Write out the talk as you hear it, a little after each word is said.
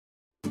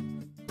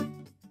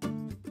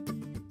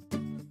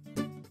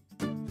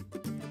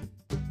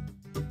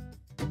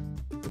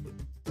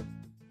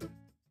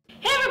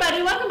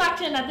everybody, welcome back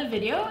to another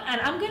video,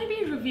 and I'm going to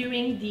be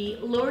reviewing the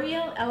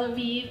L'Oreal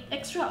Elvive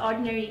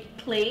Extraordinary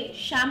Clay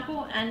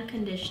Shampoo and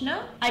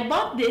Conditioner. I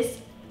bought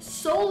this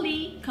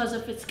solely because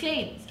of its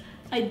claims.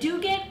 I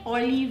do get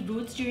oily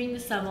roots during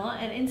the summer,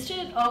 and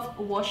instead of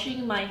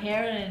washing my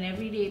hair on an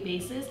everyday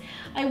basis,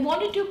 I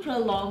wanted to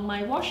prolong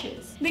my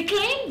washes. They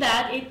claim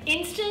that it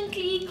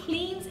instantly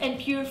cleans and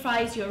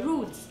purifies your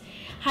roots,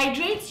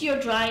 hydrates your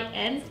dry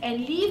ends,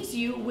 and leaves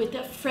you with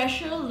a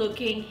fresher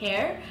looking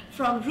hair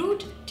from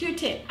root to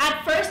tip.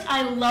 At first,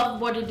 I loved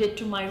what it did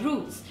to my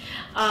roots.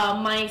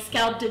 My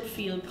scalp did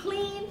feel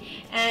clean,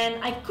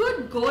 and I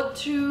could go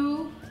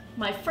through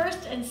my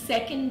first and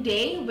second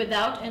day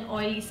without an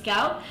oily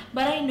scalp,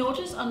 but I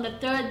noticed on the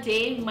third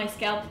day my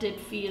scalp did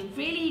feel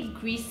really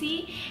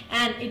greasy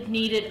and it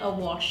needed a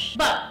wash.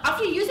 But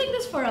after using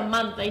this for a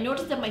month, I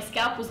noticed that my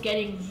scalp was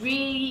getting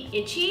really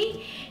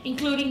itchy,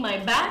 including my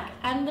back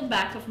and the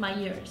back of my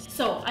ears.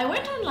 So I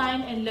went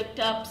online and looked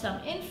up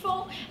some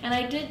info, and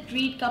I did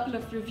read a couple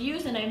of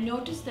reviews, and I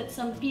noticed that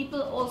some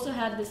people also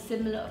had this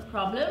similar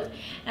problem,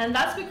 and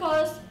that's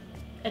because,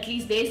 at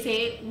least they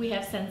say, we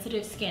have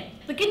sensitive skin.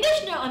 The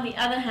conditioner, on the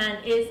other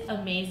hand, is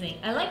amazing.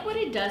 I like what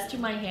it does to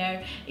my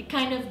hair. It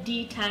kind of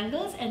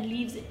detangles and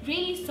leaves it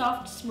really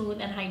soft, smooth,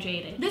 and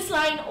hydrated. This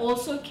line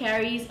also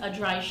carries a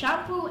dry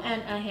shampoo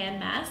and a hair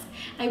mask.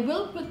 I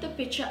will put the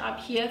picture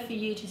up here for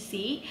you to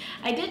see.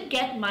 I did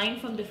get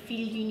mine from the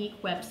Feel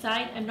Unique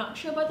website. I'm not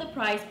sure about the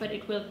price, but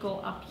it will go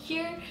up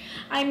here.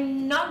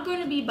 I'm not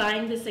going to be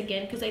buying this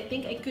again because I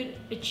think I could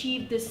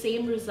achieve the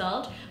same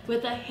result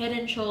with a Head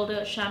and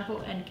Shoulder shampoo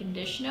and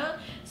conditioner.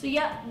 So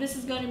yeah, this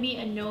is going to be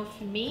a no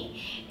for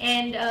me,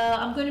 and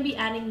I'm going to be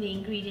adding the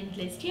ingredient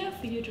list here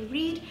for you to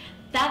read.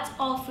 That's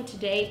all for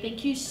today.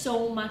 Thank you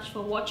so much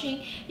for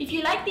watching. If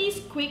you like these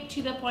quick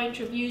to the point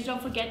reviews,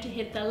 don't forget to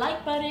hit the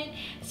like button,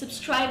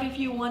 subscribe if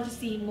you want to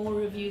see more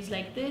reviews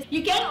like this.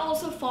 You can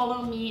also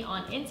follow me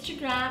on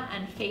Instagram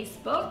and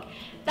Facebook.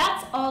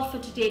 That's all for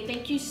today.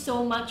 Thank you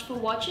so much for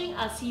watching.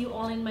 I'll see you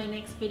all in my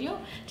next video.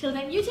 Till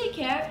then, you take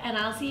care, and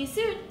I'll see you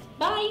soon.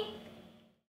 Bye.